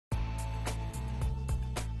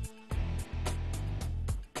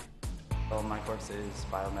Well, my course is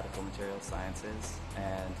Biomedical Material Sciences,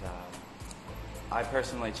 and I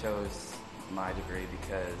personally chose my degree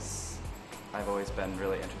because I've always been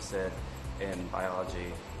really interested in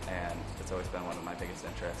biology, and it's always been one of my biggest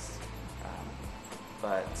interests.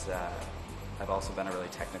 But I've also been a really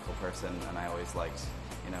technical person, and I always liked,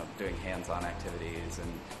 doing hands-on activities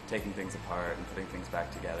and taking things apart and putting things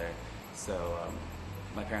back together. So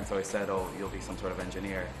my parents always said, "Oh, you'll be some sort of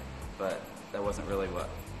engineer," but that wasn't really what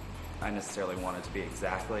I necessarily wanted to be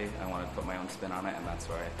exactly. I wanted to put my own spin on it, and that's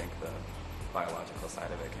where I think the biological side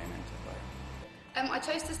of it came into play. I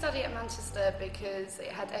chose to study at Manchester because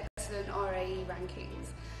it had excellent RAE rankings,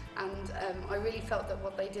 and I really felt that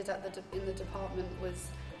what they did in the department was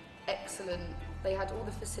excellent. They had all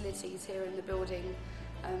the facilities here in the building,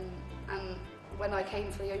 and when I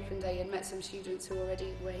came for the open day and met some students who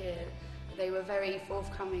already were here, they were very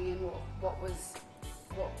forthcoming in what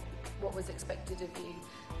was expected of you,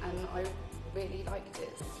 and I really liked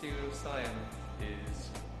it. Material science is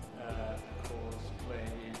a course where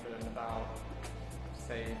you learn about,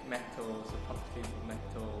 say, metals, the properties of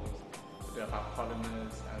metals, a bit about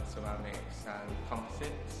polymers and ceramics and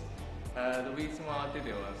composites. The reason why I did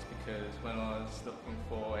it was because when I was looking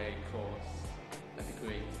for a course, a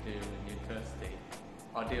degree to do in university,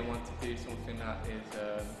 I didn't want to do something that is,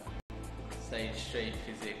 say, straight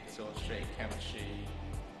physics or straight chemistry,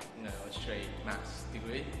 a straight maths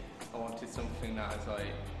degree. I wanted something that is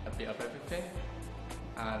like a bit of everything,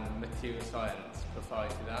 and material science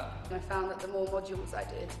provided that. I found that the more modules I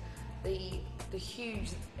did, the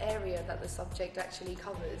huge area that the subject actually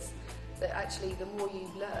covers, that actually the more you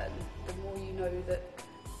learn, the more you know that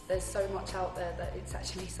there's so much out there that it's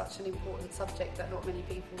actually such an important subject that not many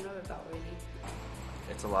people know about, really.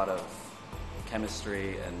 It's a lot of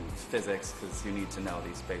chemistry and physics, because you need to know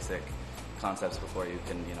these basic concepts before you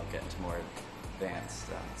can get into more advanced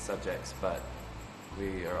subjects, but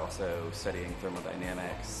we are also studying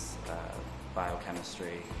thermodynamics,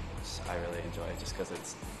 biochemistry, which I really enjoy just because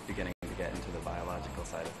it's beginning to get into the biological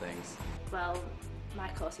side of things. Well, my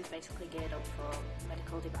course is basically geared up for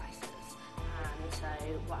medical devices, and so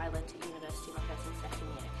what I learned at university my first and second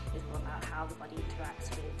year is all about how the body interacts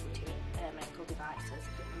with medical devices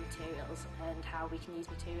and materials, and how we can use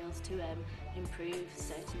materials to improve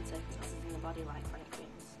certain circumstances in the body, like chronic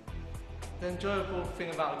wounds. The enjoyable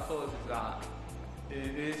thing about the course is that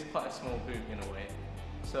it is quite a small group in a way,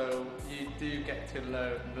 so you do get to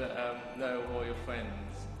know all your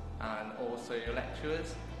friends and also your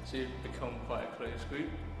lecturers, so you become quite a close group,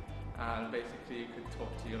 and basically you could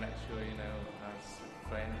talk to your lecturer, as a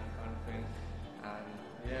friend kind of thing, and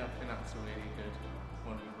yeah, I think that's a really good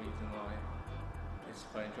one of the reasons why it's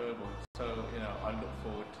quite enjoyable. So, I look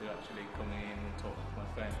forward to actually coming in and talking to my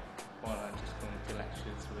friend, while I'm just going to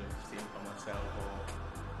lectures with seeing for myself or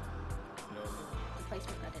The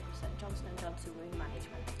placement I did was at Johnson & Johnson Wound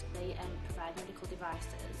Management. They provide medical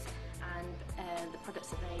devices, and the products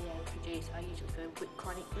that they produce are usually for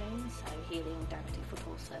chronic wounds, so healing diabetic foot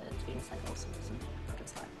ulcers, venous leg ulcers and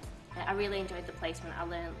products like that. I really enjoyed the placement. I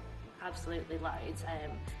learned absolutely loads.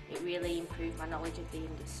 It really improved my knowledge of the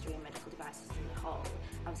industry and medical devices as a whole.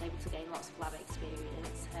 I was able to gain lots of lab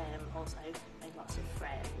experience, also made lots of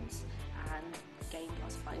friends and gained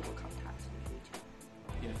lots of valuable contacts in the future.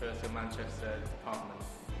 University of Manchester Department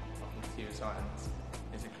of Material Science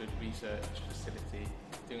is a good research facility.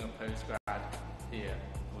 Doing a postgrad here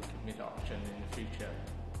will give me the option in the future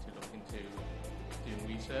to look into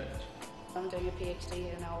doing research. I'm doing a PhD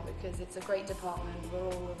here now because it's a great department. We're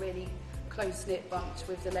all a really close-knit bunch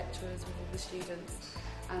with the lecturers, with all the students,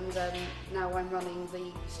 and now I'm running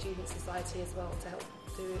the student society as well to help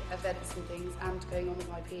do events and things, and going on with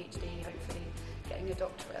my PhD, hopefully getting a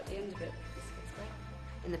doctorate at the end of it. It's great.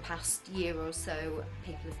 In the past year or so,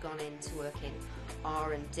 people have gone into work in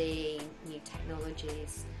R&D, new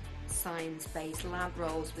technologies, science-based lab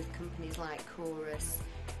roles with companies like Chorus,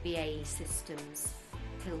 BAE Systems,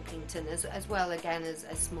 Pilkington, as well again as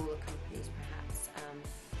smaller companies perhaps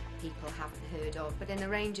people haven't heard of, but in a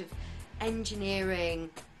range of engineering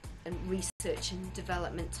and research and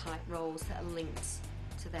development type roles that are linked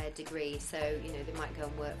to their degree. So they might go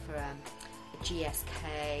and work for a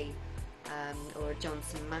GSK or a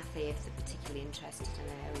Johnson Matthey if they're particularly interested in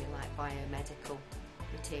an area like biomedical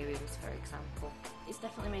materials, for example. It's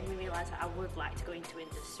definitely made me realise that I would like to go into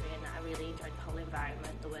industry, and that I really enjoyed the whole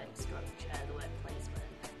environment, the work structure, the work placement,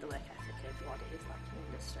 the work ethic of what it is like in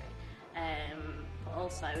industry. But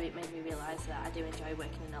also it made me realise that I do enjoy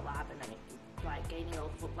working in a lab, and gaining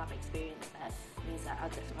all the lab experience there means that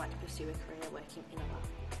I'd definitely like to pursue a career working in a lab.